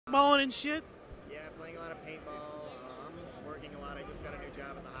Balling and shit? Yeah, playing a lot of paintball. I'm working a lot. I just got a new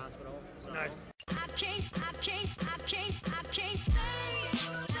job at the hospital. So. Nice.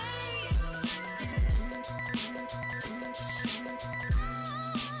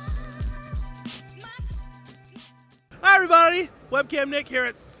 Hi everybody, Webcam Nick here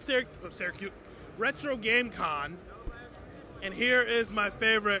at Syracuse RetroGameCon, and here is my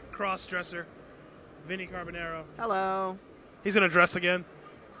favorite cross-dresser, Vinnie Carbonaro. Hello. He's in a dress again.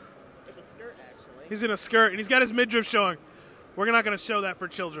 It's a skirt, actually. He's in a skirt, and he's got his midriff showing. We're not going to show that for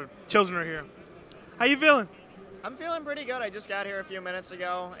children. Children are here. How you feeling? I'm feeling pretty good. I just got here a few minutes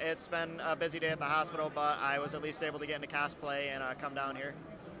ago. It's been a busy day at the hospital, but I was at least able to get into cosplay and come down here.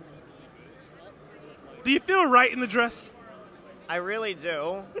 Do you feel right in the dress? I really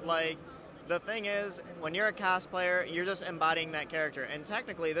do. Like, the thing is, when you're a cosplayer, you're just embodying that character. And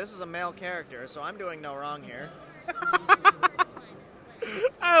technically, this is a male character, so I'm doing no wrong here.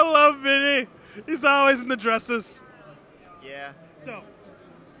 I love Vinny. He's always in the dresses. Yeah. So,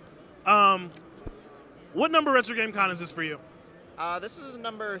 what number RetroGameCon is this for you? This is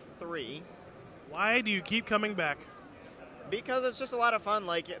number 3. Why do you keep coming back? Because it's just a lot of fun.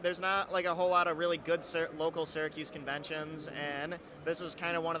 Like, there's not like a whole lot of really good local Syracuse conventions, and this is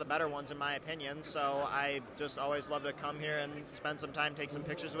kind of one of the better ones in my opinion. So I just always love to come here and spend some time, take some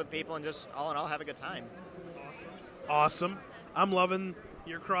pictures with people, and just all in all have a good time. Awesome. I'm loving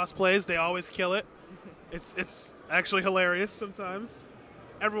your cross plays. They always kill it. It's actually hilarious sometimes.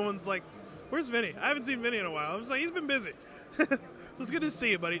 Everyone's like, "Where's Vinny?" I haven't seen Vinny in a while. I was like, he's been busy. So it's good to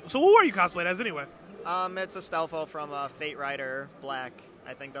see you, buddy. So who are you cosplayed as anyway? It's a Stelfo from Fate Rider Black,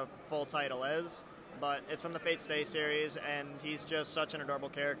 I think the full title is. But it's from the Fate Stay series, and he's just such an adorable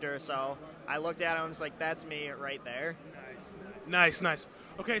character. So I looked at him and was like, that's me right there. Nice, nice.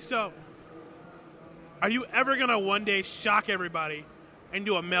 Okay, so are you ever going to one day shock everybody and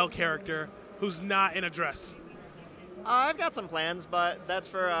do a male character who's not in a dress? I've got some plans, but that's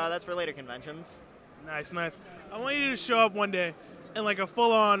for later conventions. Nice, nice. I want you to show up one day in like a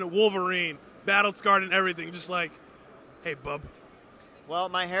full-on Wolverine, battle-scarred and everything, just like, hey, bub. Well,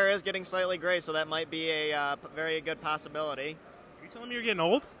 my hair is getting slightly gray, so that might be a very good possibility. Are you telling me you're getting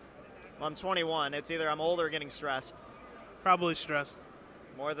old? Well, I'm 21. It's either I'm old or getting stressed. Probably stressed.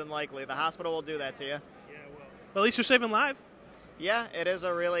 More than likely. The hospital will do that to you. Yeah, it will. But at least you're saving lives. Yeah, it is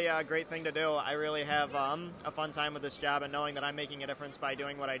a really great thing to do. I really have a fun time with this job, and knowing that I'm making a difference by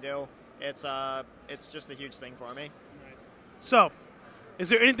doing what I do, it's just a huge thing for me. Nice. So, is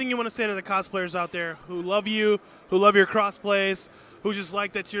there anything you want to say to the cosplayers out there who love you, who love your crossplays, who just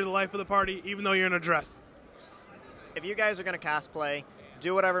like that you're the life of the party, even though you're in a dress? If you guys are going to cosplay,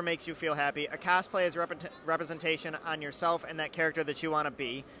 do whatever makes you feel happy. A cosplay is representation on yourself and that character that you want to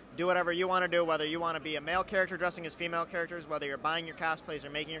be. Do whatever you want to do, whether you want to be a male character dressing as female characters, whether you're buying your cosplays or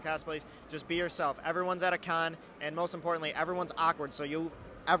making your cosplays, just be yourself. Everyone's at a con, and most importantly, everyone's awkward, so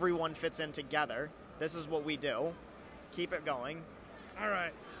everyone fits in together. This is what we do. Keep it going. All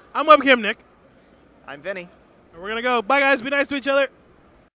right. I'm Webcam Nick. I'm Vinny. And we're going to go. Bye, guys. Be nice to each other.